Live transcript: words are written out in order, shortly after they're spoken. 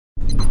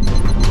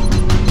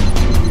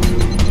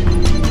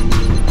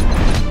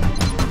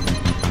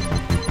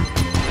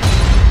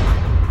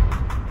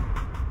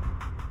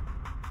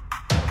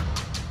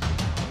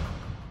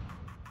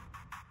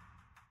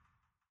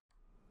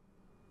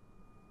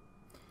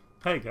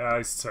Hey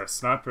guys,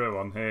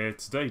 Sniper01 here.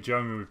 Today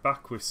joining me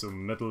back with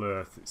some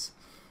Middle-earth. It's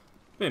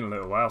been a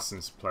little while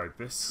since I played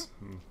this.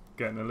 I'm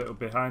getting a little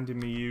behind in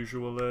my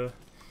usual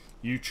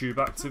YouTube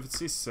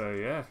activities, so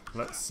yeah,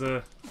 let's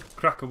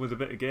crack on with a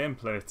bit of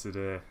gameplay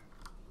today.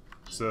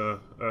 So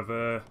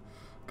I've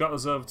got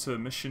us over to a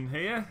mission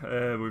here.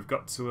 We've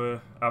got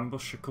to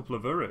ambush a couple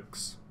of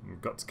Uruks.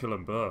 We've got to kill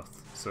them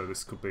both, so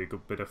this could be a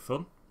good bit of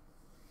fun.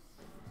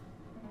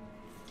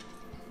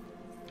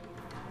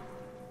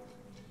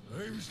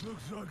 This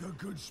looks like a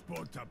good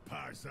spot to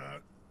pass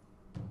out.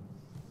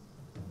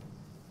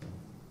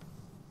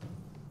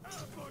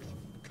 Ambush!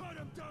 Cut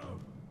him down!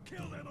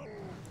 Kill them all!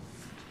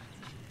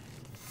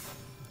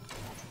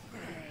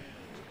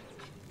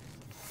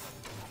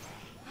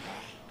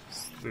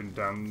 Thin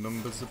down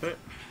numbers a bit.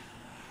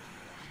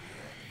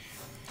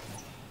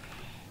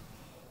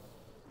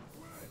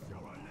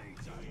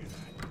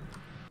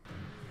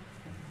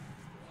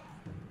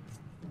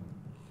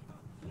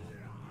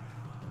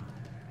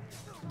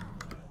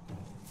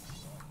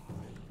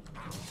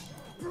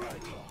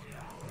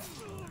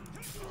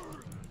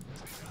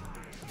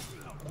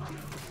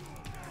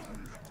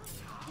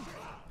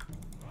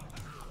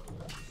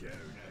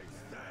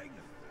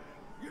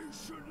 You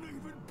shouldn't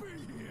even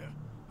be here!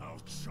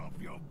 I'll chop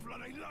your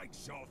bloody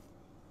legs off!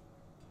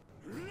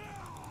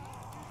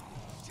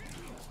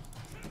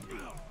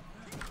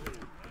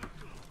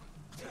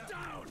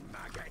 Down,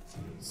 maggot!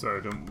 So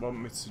don't want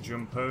me to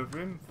jump over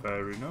him,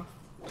 fair enough.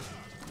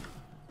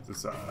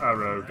 There's that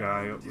arrow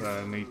guy up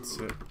there, need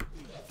to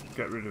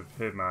get rid of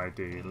him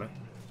ideally.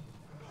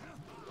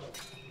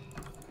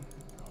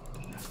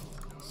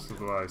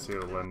 Otherwise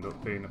he'll end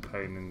up being a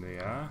pain in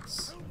the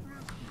ass.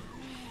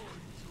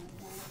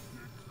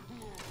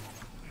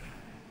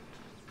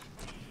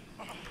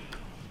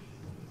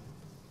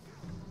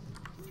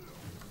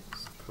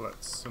 Let's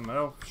collect some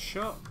health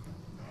shot.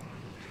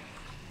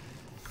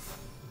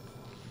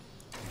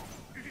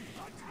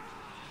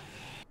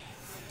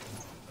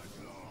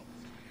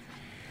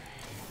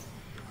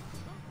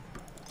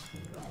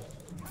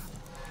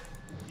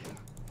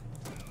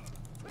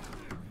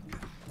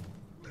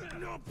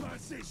 Not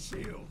past this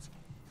shield!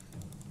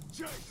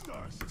 Just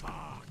us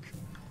talk!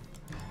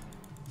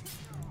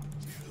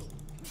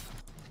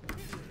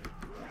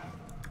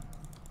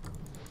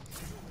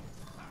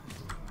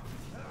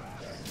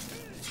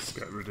 Let's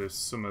get rid of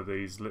some of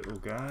these little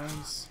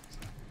guys.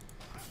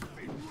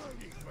 Been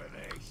waiting for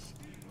this!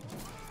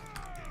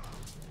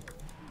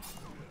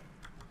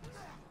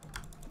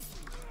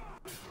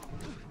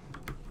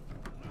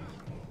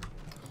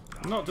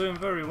 I'm not doing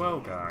very well,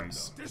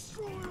 guys.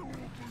 Destroy them!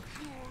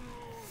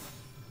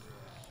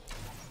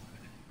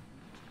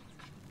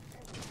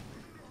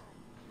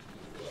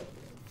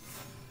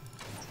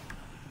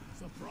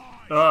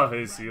 Oh,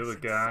 here's the other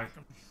guy.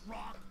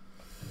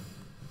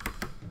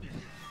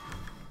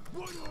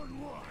 One on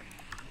one.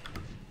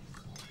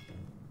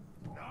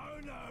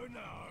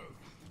 No.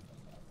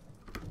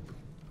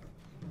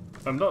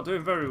 I'm not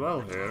doing very well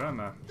here,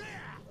 am I?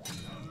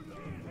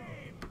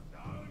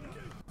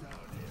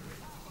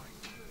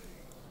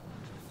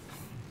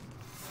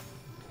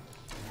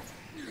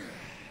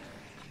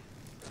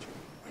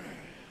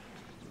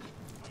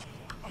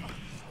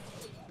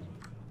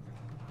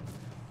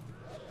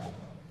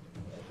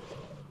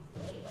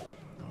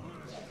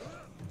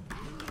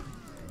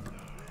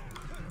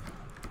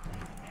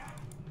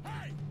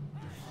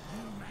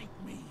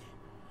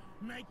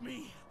 Make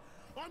me.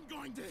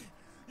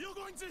 You're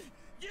going to,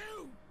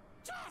 you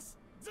just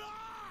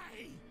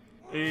die!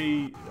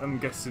 I'm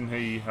guessing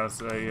he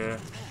has a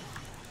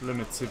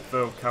limited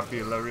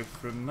vocabulary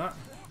from that.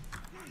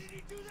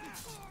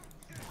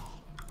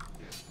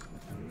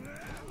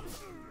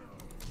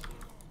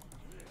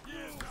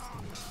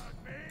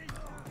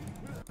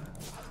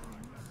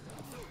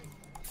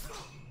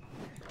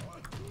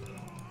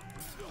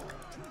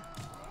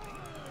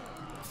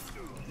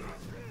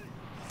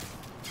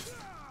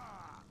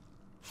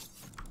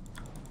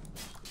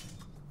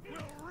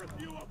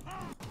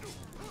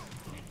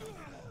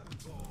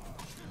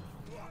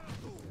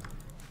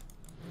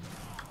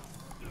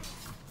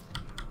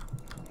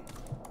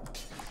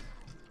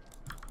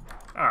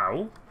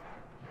 Ow!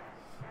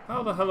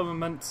 How the hell am I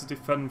meant to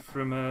defend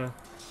from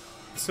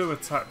two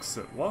attacks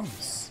at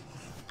once?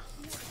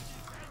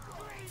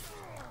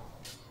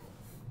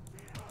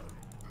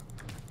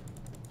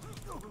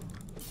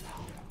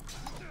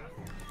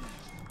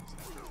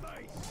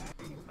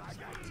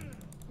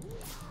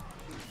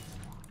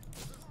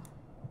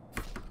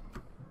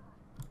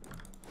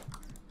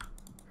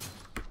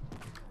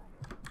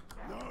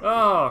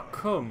 Oh,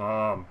 come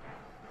on!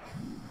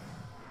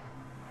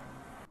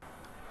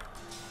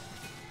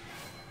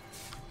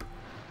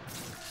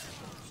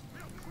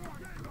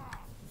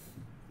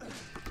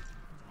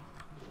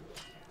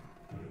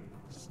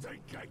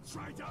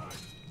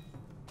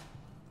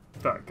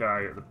 That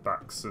guy at the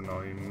back's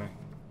annoying me.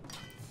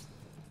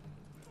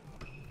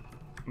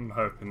 I'm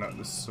hoping that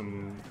there's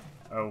some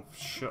elf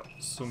shot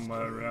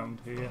somewhere around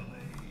here.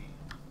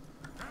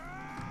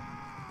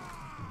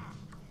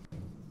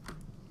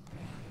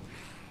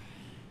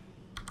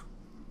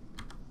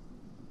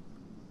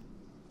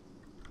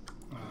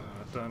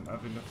 don't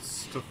have enough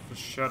stuff for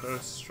Shadow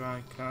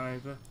Strike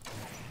either.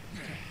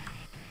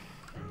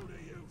 Who do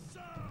you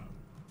serve?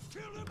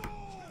 Kill them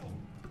all!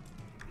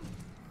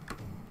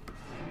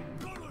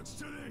 Bollocks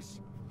to this!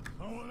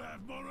 I will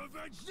have my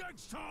revenge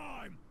next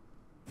time!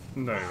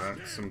 No,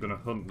 Rex, I'm gonna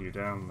hunt you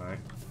down, mate.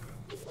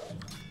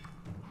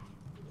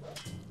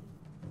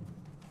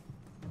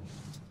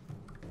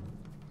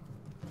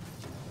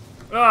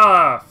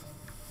 Ah!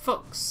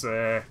 Fuck's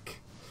sake.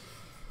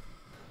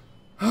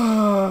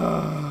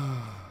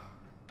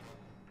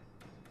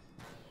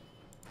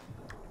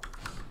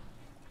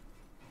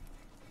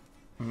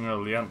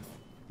 Well,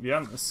 you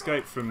haven't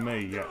escaped from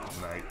me yet,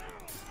 mate.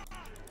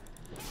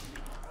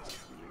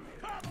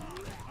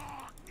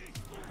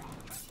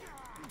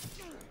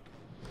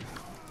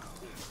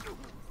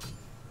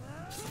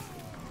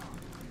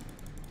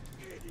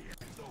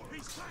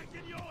 He's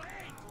taking your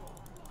head!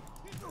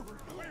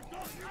 We've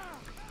got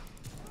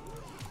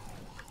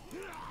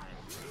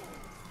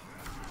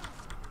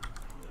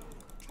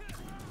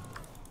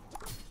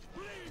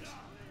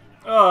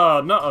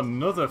Ah, not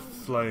another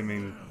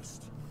flaming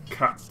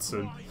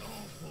captain.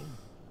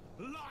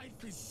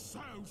 Life is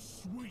so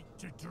sweet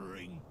to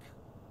drink.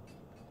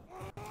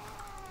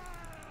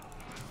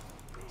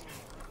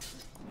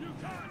 You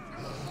can't.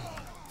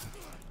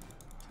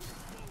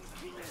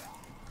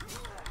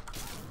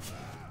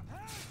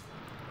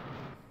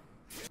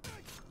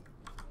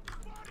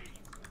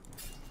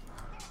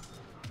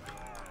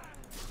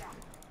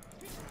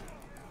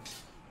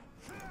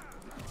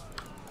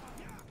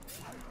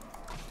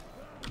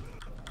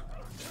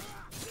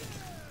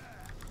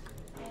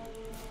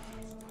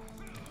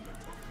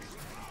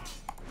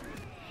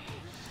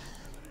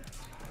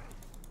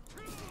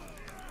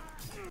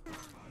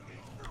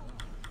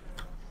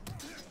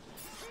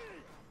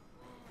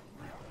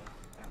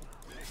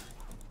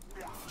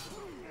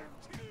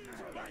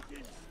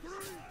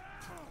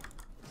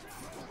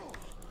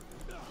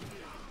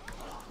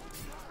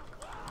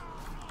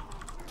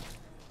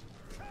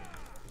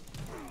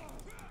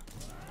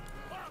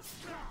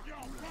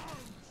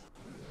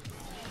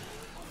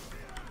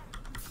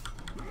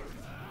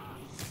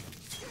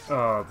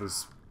 Oh,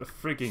 there's a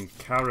frigging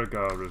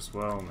Karragar as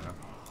well now.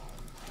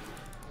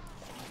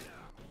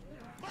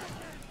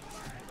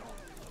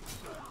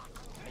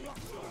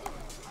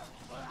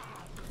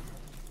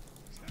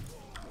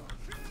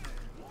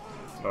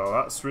 Well,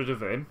 that's rid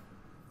of him.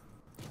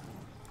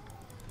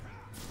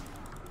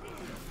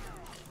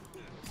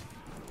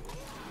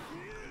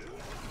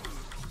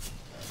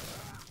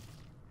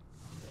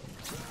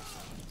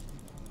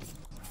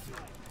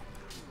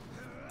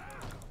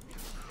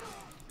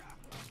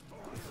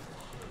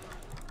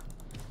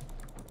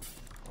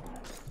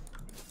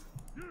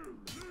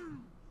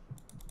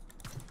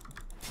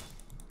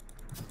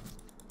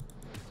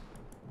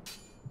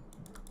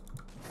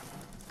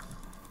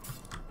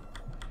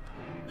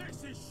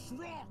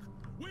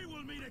 We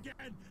will meet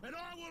again, and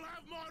I will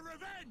have my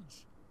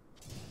revenge!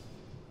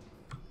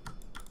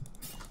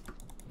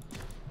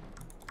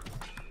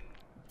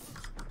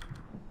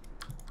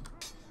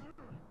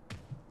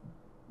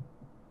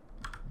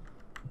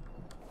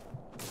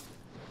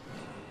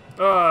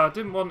 Oh, I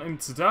didn't want him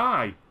to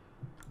die.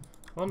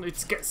 I wanted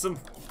to get some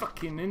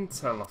fucking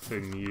intel off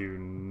him, you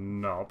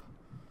knob.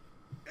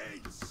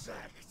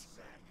 Insect!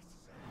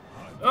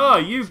 Oh,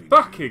 you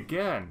back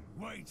again.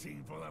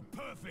 Waiting for the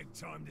perfect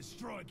time to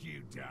strike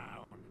you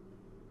down.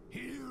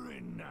 Here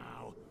and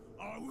now,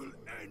 I will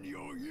end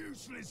your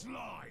useless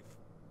life.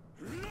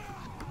 It'd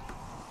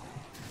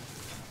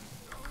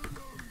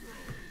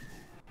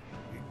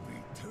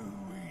be too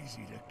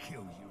easy to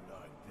kill you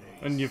like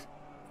this. And you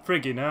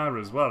friggin' are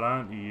as well,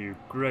 aren't you, you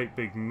great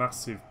big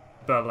massive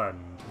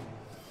bellend.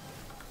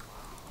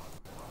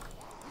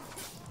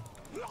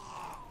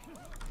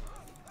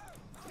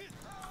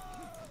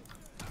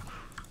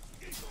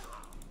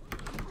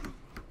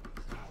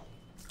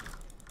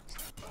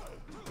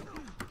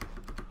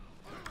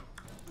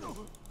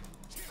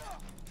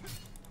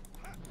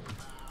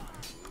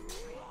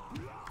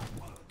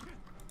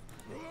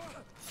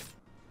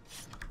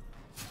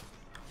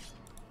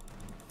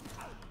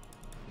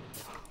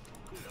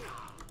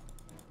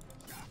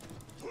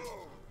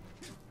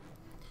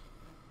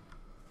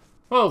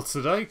 Well,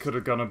 today could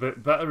have gone a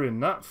bit better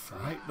in that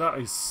fight. That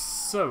is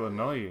so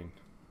annoying.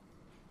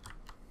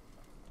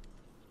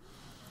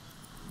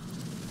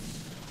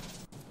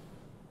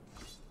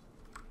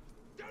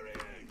 There he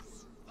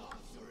is!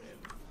 After him!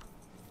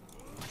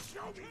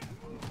 Show me!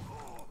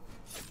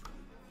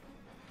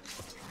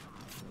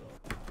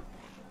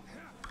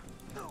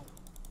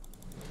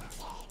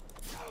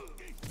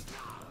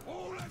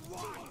 All at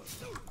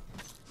once!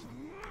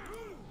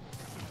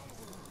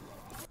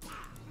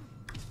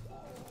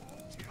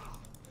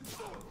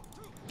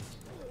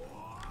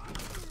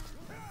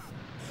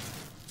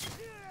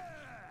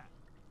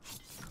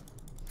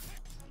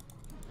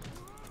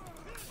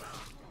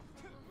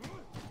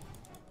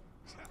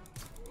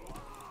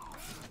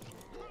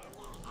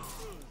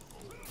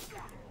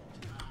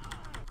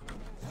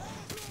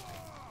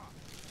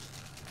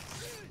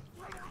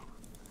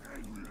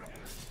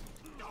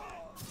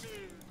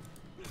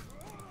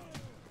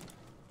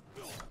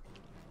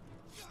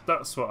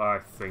 That's what I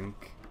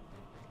think.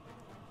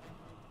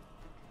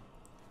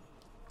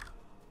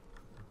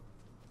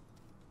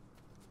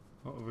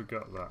 What have we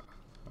got?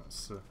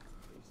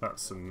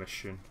 That's a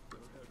mission.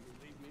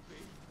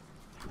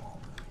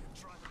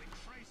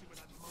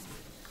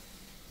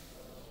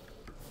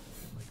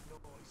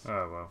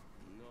 Oh well.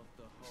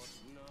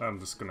 I'm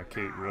just gonna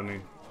keep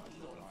running.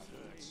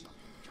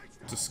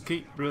 Just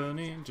keep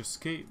running,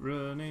 just keep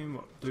running.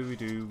 What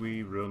do?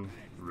 We run,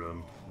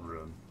 run,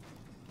 run.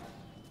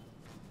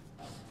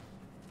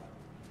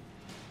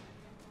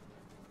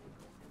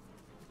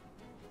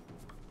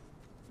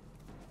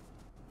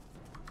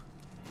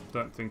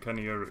 Don't think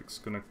any Uruk's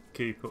gonna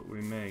keep up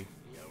with me.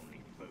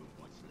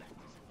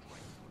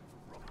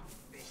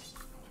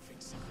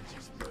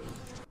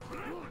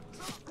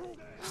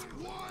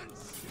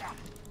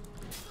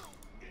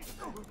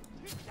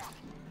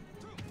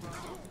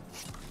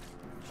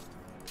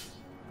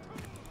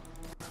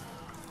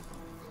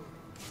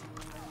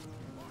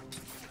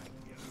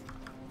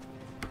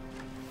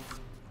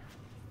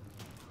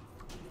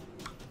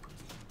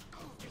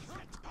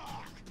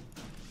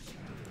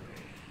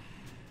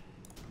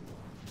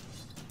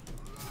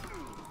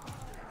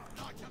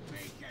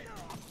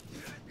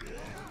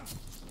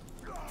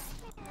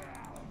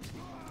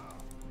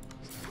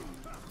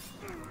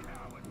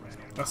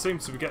 I seem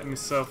to be getting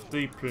myself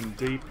deeper and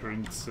deeper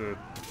into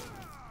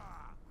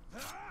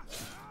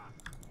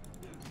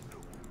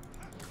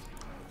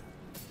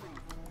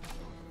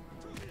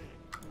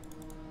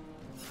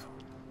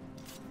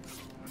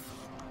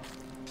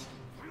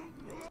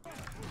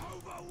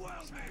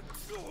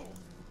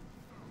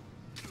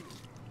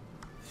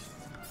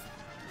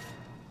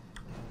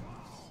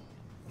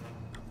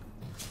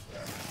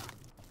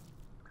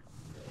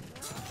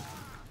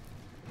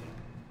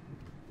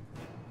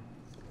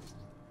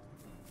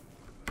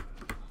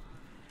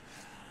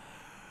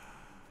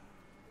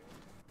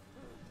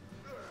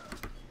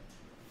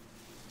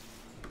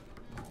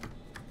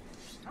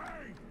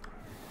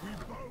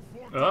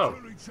oh,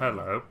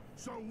 hello.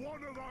 So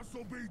one of us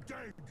will be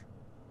dead,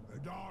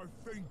 and I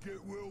think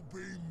it will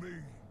be me.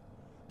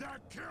 That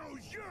kills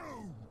you!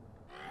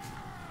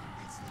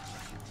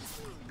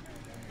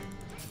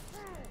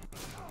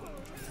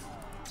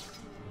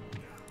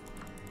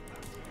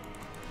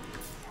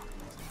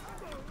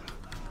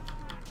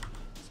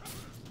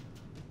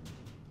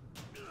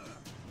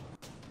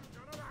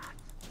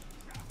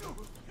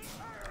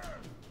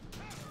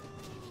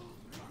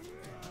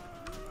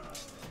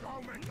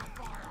 Don't make the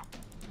fire!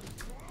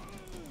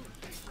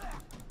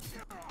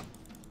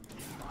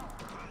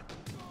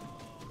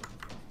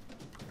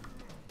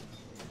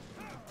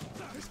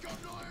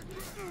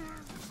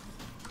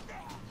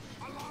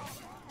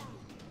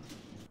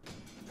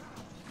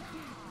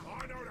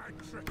 I know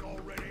that trick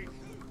already.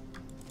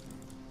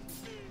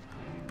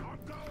 I'm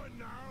going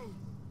now.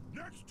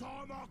 Next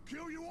time I'll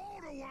kill you all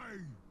the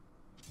way.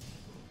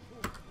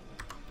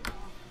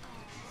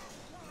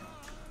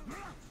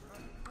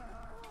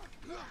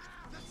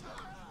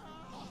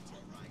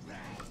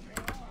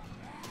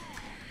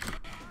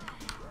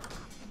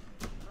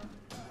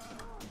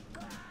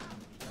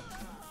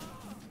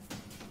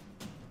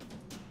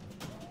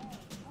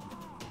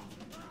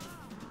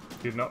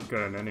 You're not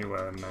going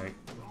anywhere, mate.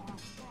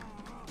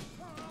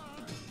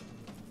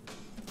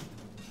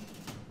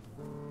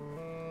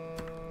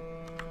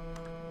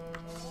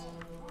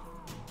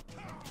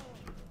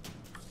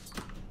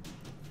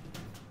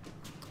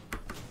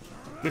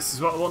 This is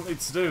what I wanted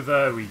to do.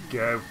 There we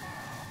go.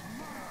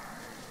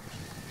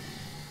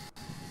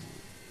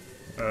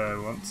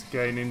 Want to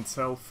gain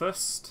intel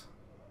first.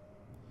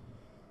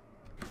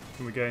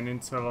 Can we gain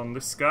intel on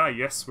this guy?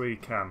 Yes, we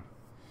can.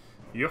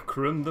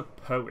 Yukran the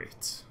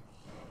Poet.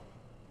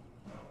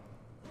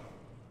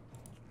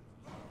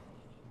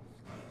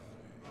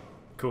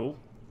 Cool.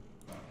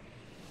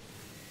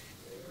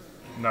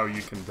 Now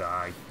you can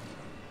die.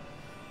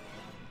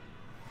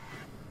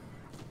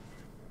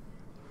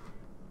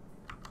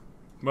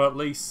 Well, at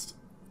least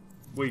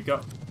we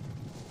got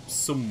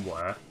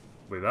somewhere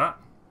with that.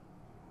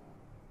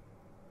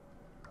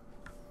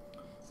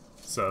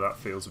 So that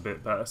feels a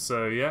bit better.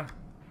 So yeah,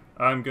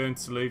 I'm going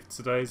to leave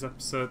today's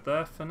episode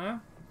there for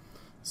now.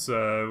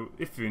 So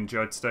if you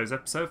enjoyed today's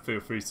episode,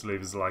 feel free to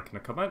leave us a like and a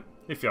comment.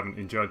 If you haven't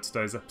enjoyed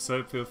today's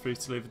episode, feel free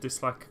to leave a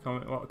dislike, a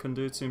comment, what I can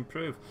do to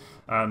improve.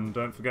 And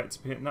don't forget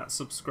to be hitting that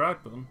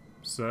subscribe button.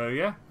 So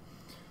yeah,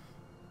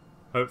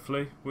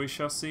 hopefully we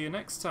shall see you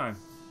next time.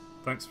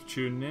 Thanks for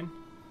tuning in.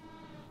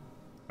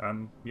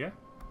 And yeah,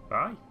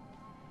 bye.